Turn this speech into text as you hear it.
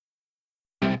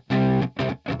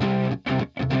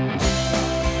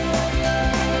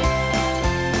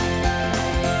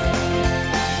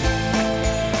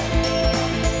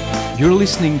You're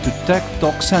listening to Tech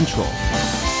Talk Central.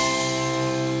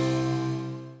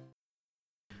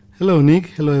 Hello, Nick.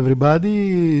 Hello,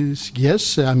 everybody.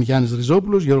 Yes, I'm Yannis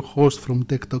Rizopoulos, your host from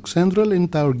Tech Talk Central,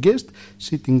 and our guest,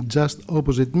 sitting just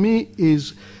opposite me,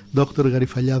 is Dr.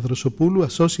 Garifallia Drosopoulou,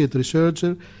 Associate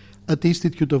Researcher at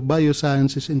Institute of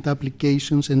Biosciences and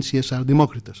Applications and CSR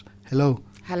Democritos. Hello.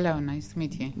 Hello, nice to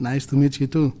meet you. Nice to meet you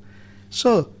too.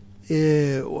 So,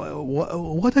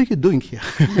 what are you doing here?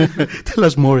 Tell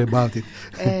us more about it.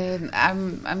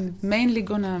 I'm mainly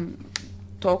gonna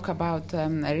talk about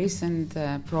a recent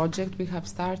project we have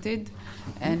started,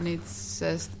 and it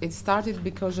started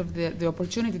because of the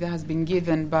opportunity that has been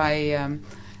given by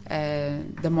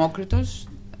Democritos,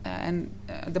 and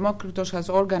Democritos has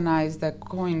organized a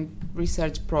COIN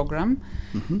research program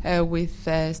with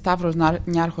Stavros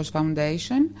Niarchos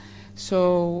Foundation.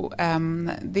 So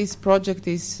this project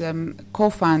is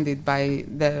co-funded by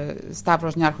the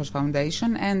Stavros Niarchos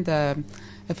Foundation and a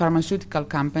pharmaceutical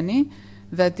company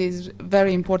that is a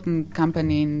very important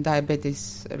company in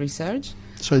diabetes research.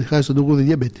 So it has to do with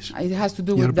diabetes? It has to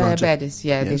do with diabetes,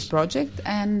 yes. This project.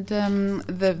 And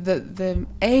the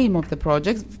aim of the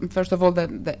project, first of all,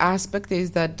 the aspect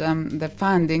is that the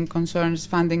funding concerns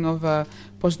funding of a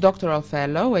postdoctoral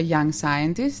fellow, a young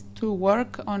scientist, to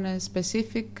work on a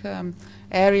specific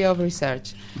area of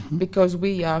research. Because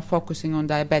we are focusing on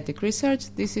diabetic research,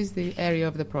 this is the area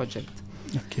of the project.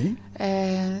 Okay.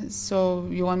 So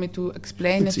you want me to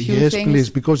explain a few things? Yes, please,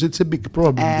 because it's a big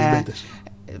problem, diabetes.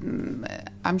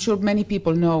 I'm sure many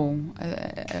people know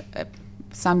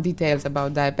some details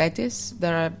about diabetes.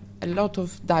 There are a lot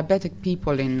of diabetic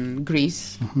people in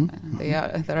Greece.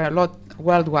 There are a lot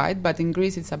worldwide, but in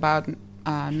Greece it's about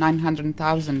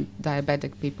 900,000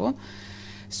 diabetic people.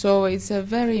 So it's a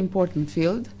very important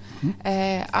field.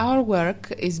 Our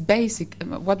work is basic.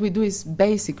 What we do is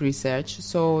basic research.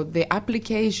 So the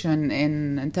application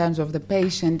in terms of the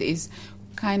patient is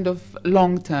kind of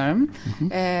long-term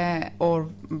or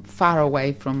far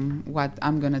away from what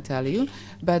I'm going to tell you.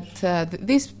 But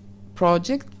this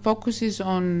project focuses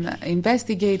on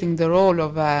investigating the role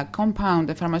of a compound,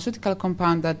 a pharmaceutical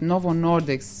compound that Novo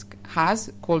Nordisk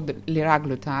has called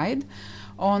liraglutide,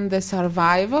 on the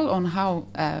survival, on how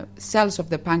cells of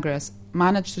the pancreas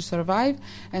manage to survive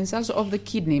and cells of the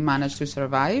kidney manage to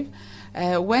survive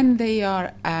when they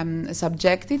are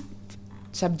subjected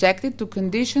to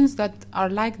conditions that are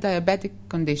like diabetic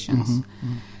conditions.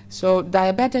 So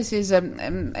diabetes is a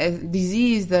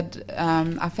disease that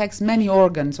affects many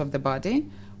organs of the body.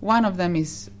 One of them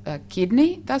is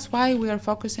kidney. That's why we are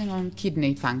focusing on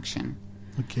kidney function.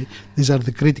 Okay. These are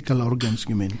the critical organs,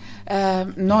 you mean?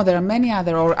 No, there are many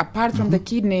other, or apart from the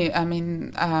kidney, I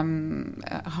mean,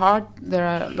 heart, there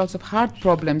are lots of heart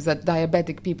problems that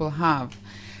diabetic people have.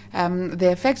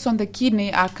 The effects on the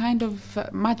kidney are kind of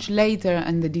much later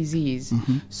in the disease.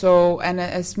 So, and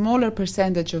a smaller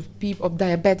percentage of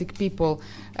diabetic people,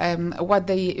 what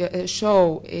they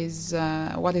show is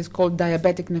what is called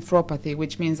diabetic nephropathy,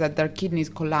 which means that their kidneys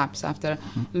collapse after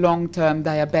long-term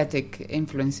diabetic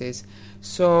influences.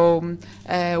 So,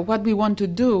 what we want to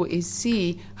do is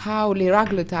see how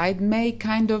liraglutide may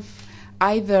kind of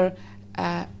either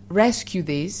rescue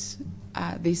this.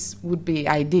 This would be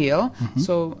ideal.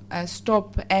 So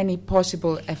stop any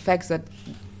possible effects that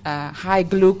high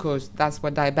glucose, that's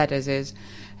what diabetes is,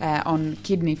 on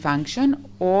kidney function,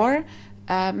 or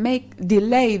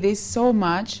delay this so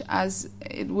much as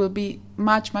it will be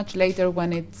much, much later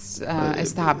when it's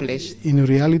established. In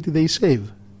reality, they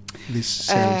save these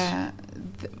cells.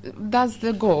 That's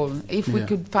the goal. If we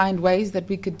could find ways that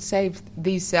we could save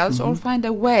these cells, or find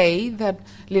a way that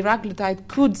liraglutide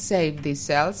could save these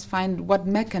cells, find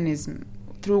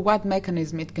through what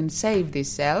mechanism it can save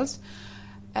these cells,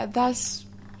 thus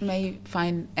may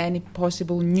find any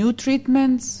possible new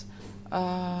treatments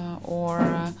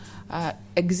or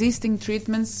existing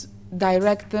treatments,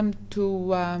 direct them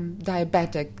to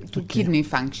kidney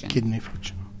function. Kidney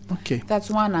function. Okay. That's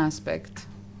one aspect.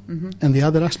 And the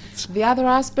other aspects? The other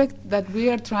aspect that we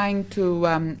are trying to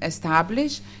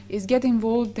establish is get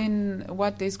involved in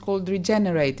what is called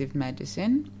regenerative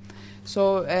medicine.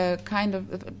 So kind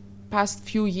of past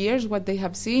few years, what they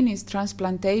have seen is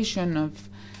transplantation of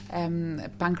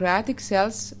pancreatic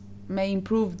cells may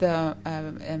improve the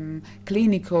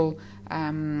clinical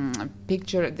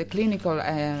picture, the clinical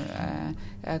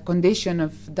condition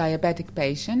of diabetic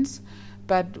patients.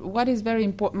 But what is very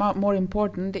more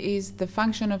important is the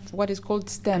function of what is called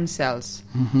stem cells.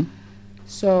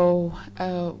 So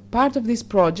part of this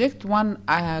project, one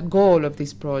goal of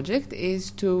this project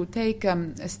is to take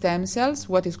stem cells,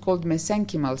 what is called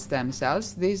mesenchymal stem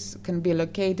cells. These can be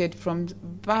located from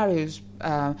various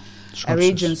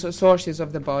regions or sources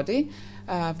of the body,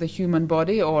 of the human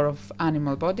body or of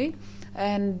animal body,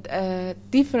 and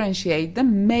differentiate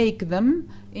them, make them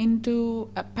into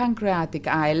pancreatic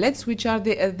islets, which are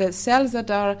the cells that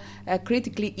are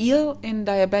critically ill in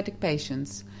diabetic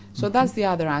patients. So that's the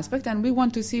other aspect, and we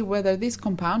want to see whether this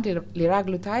compound,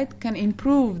 liraglutide, can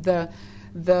improve the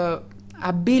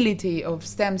ability of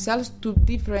stem cells to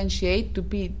differentiate, to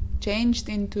be changed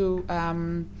into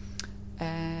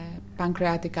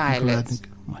pancreatic islets.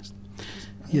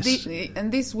 Yes.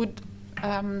 And this would...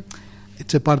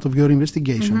 it's a part of your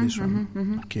investigation, this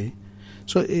one. Okay.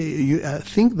 So you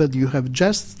think that you have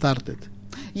just started.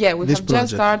 Yeah, we have project.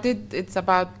 Just started. It's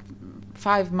about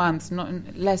 5 months,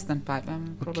 less than 5,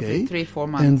 probably 3-4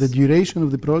 months. And the duration of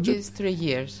the project is 3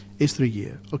 years. Is 3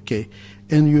 years. Okay.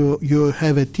 And you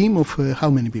have a team of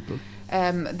how many people?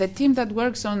 The team that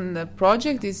works on the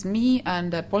project is me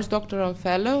and a postdoctoral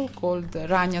fellow called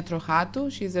Rania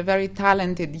Trochatou. She's a very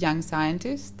talented young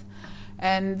scientist,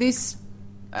 and this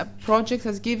project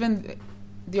has given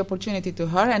the opportunity to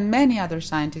her and many other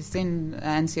scientists in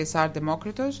NCSR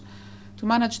Demokritos to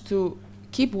manage to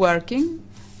keep working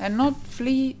and not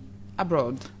flee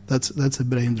abroad. That's a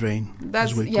brain drain,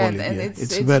 as we call it.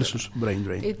 It's versus brain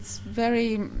drain.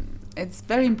 It's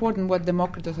very important what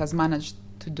Demokritos has managed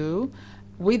to do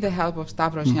with the help of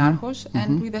Stavros Niarchos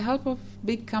and with the help of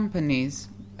big companies.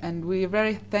 And we're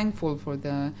very thankful for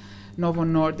the Novo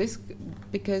Nordisk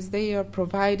because they are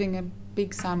providing a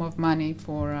big sum of money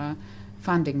for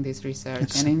funding this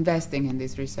research and investing in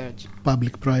this research.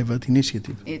 Public-private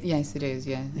initiative. Yes, it is,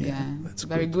 yeah. That's a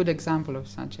very good example of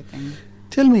such a thing.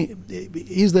 Tell me,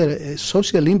 is there a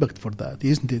social impact for that?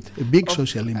 Isn't it a big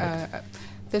social impact?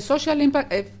 The social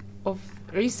impact of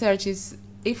research is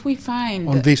if we find...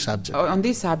 On this subject. On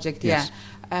this subject, yes.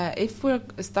 If we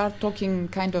start talking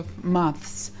kind of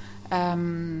maths,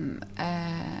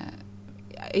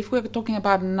 if we're talking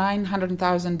about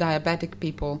 900,000 diabetic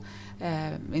people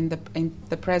in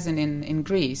the present in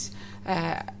Greece,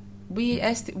 we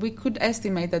could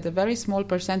estimate that a very small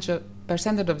percentage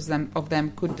of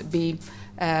them could be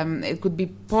it could be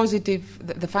positive.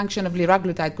 The function of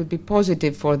liraglutide could be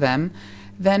positive for them.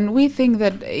 Then we think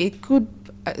that it could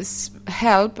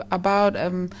help about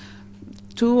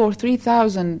 2,000 or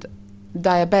 3,000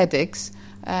 diabetics.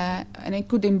 And it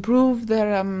could improve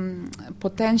their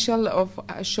potential of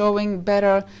showing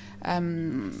better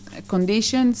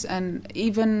conditions and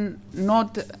even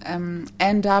not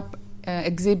end up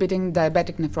exhibiting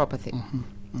diabetic nephropathy.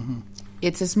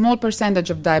 It's a small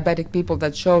percentage of diabetic people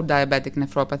that show diabetic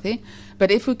nephropathy, but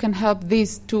if we can help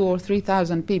these 2,000 or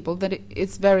 3,000 people, that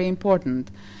it's very important.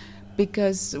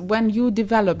 Because when you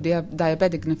develop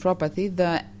diabetic nephropathy,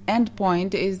 the end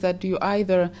point is that you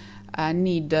either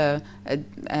need a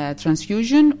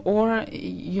transfusion or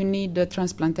you need a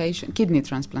transplantation, kidney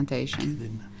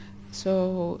transplantation.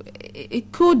 So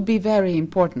it could be very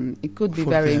important. It could be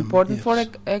very important for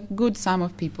a good sum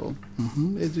of people.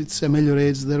 It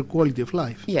ameliorates their quality of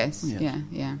life. Yes,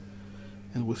 yeah.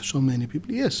 And with so many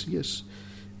people, yes.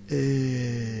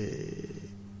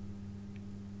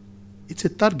 It's a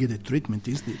targeted treatment,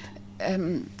 isn't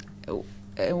it?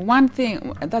 One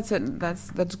thing that's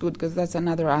good because that's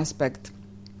another aspect,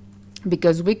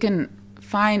 because we can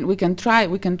try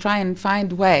and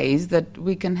find ways that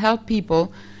we can help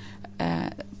people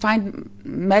find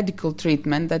medical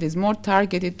treatment that is more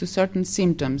targeted to certain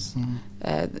symptoms,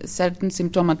 certain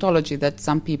symptomatology that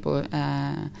some people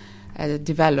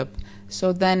develop.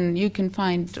 So then you can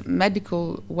find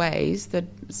medical ways that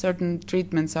certain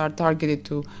treatments are targeted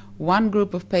to one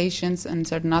group of patients and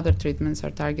certain other treatments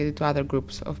are targeted to other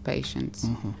groups of patients.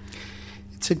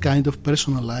 It's a kind of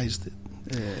personalized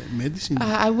medicine.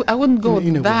 I wouldn't go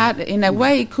that. In a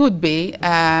way, it could be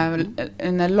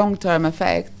in a long-term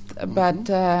effect, but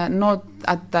not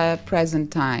at the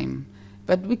present time.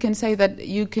 But we can say that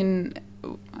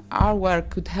our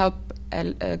work could help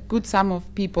a good sum of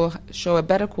people show a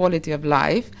better quality of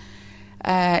life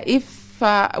if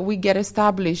we get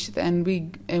established and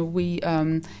we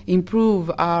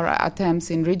improve our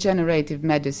attempts in regenerative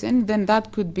medicine. Then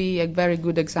that could be a very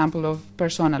good example of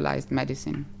personalized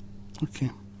medicine.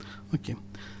 Okay.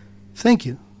 Thank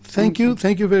you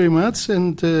very much.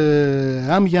 And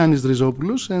I'm Yannis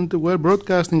Drizopoulos, and we're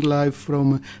broadcasting live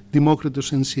from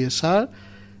Demokritos and CSR.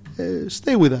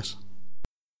 Stay with us.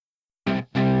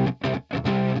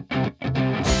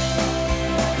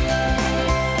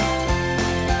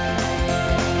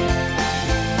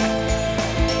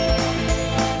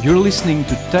 You're listening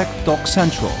to Tech Talk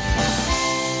Central.